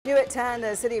10,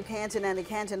 the city of Canton and the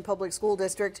Canton Public School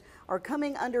District are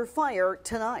coming under fire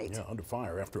tonight. Yeah, under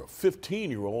fire after a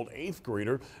 15-year-old 8th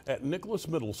grader at Nicholas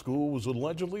Middle School was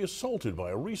allegedly assaulted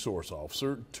by a resource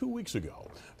officer 2 weeks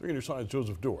ago. 3 News Side's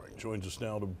Joseph Doring joins us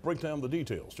now to break down the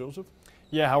details. Joseph?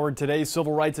 Yeah, Howard, today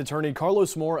civil rights attorney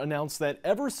Carlos Moore announced that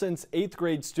ever since 8th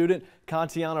grade student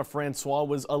Canton Francois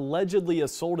was allegedly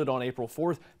assaulted on April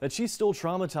 4th, that she's still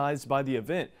traumatized by the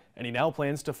event, and he now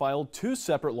plans to file 2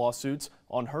 separate lawsuits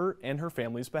on her and her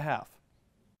family's behalf.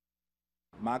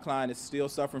 My client is still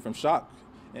suffering from shock,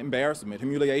 embarrassment,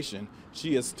 humiliation.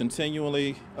 She is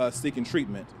continually seeking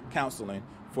treatment, counseling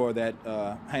for that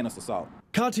heinous assault.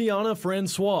 Canton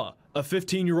Francois, a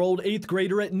 15-year-old 8th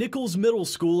grader at Nichols Middle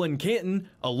School in Canton,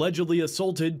 allegedly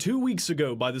assaulted 2 weeks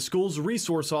ago by the school's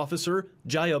resource officer,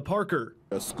 Jaya Parker.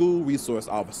 A school resource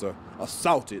officer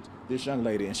assaulted this young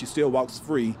lady, and she still walks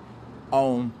free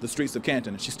on the streets of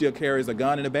Canton. She still carries a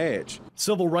gun and a badge.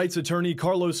 Civil rights attorney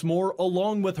Carlos Moore,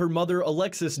 along with her mother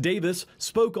Alexis Davis,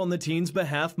 spoke on the teen's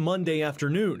behalf Monday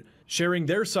afternoon, sharing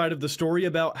their side of the story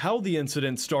about how the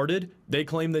incident started. They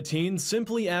claim the teen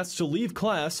simply asked to leave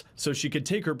class so she could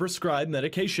take her prescribed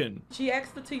medication. She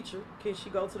asked the teacher, can she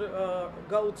go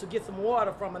to get some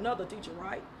water from another teacher,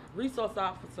 right? Resource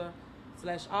officer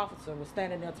was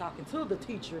standing there talking to the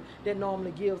teacher that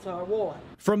normally gives her water.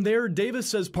 From there, Davis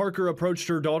says Parker approached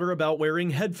her daughter about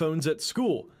wearing headphones at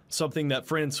school, something that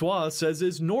Francois says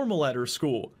is normal at her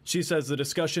school. She says the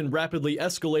discussion rapidly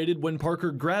escalated when Parker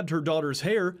grabbed her daughter's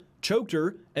hair, choked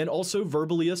her, and also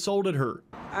verbally assaulted her.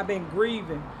 I've been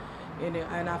grieving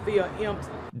and I feel empty.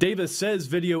 Davis says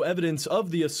video evidence of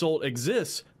the assault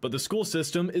exists, but the school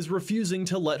system is refusing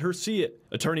to let her see it.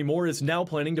 Attorney Moore is now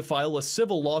planning to file a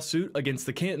civil lawsuit against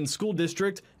the Canton School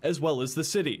District as well as the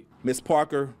city. Ms.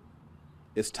 Parker,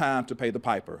 it's time to pay the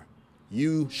piper.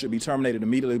 You should be terminated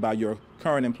immediately by your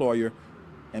current employer,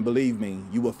 and believe me,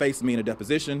 you will face me in a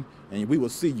deposition and we will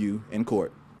see you in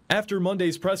court. After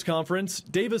Monday's press conference,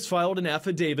 Davis filed an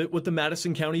affidavit with the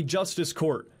Madison County Justice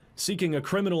Court, seeking a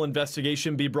criminal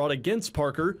investigation be brought against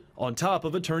Parker on top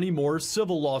of Attorney Moore's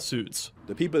civil lawsuits.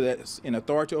 The people that's in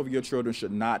authority over your children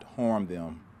should not harm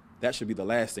them. That should be the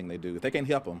last thing they do. If they can't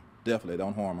help them, definitely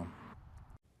don't harm them.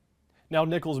 Now,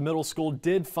 Nichols Middle School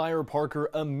did fire Parker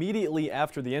immediately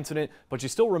after the incident, but she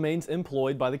still remains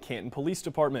employed by the Canton Police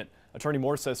Department. Attorney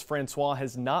Moore says Francois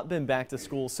has not been back to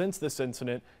school since this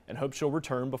incident and hopes she'll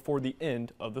return before the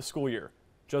end of the school year.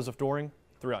 Joseph Doring,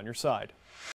 3 on your side.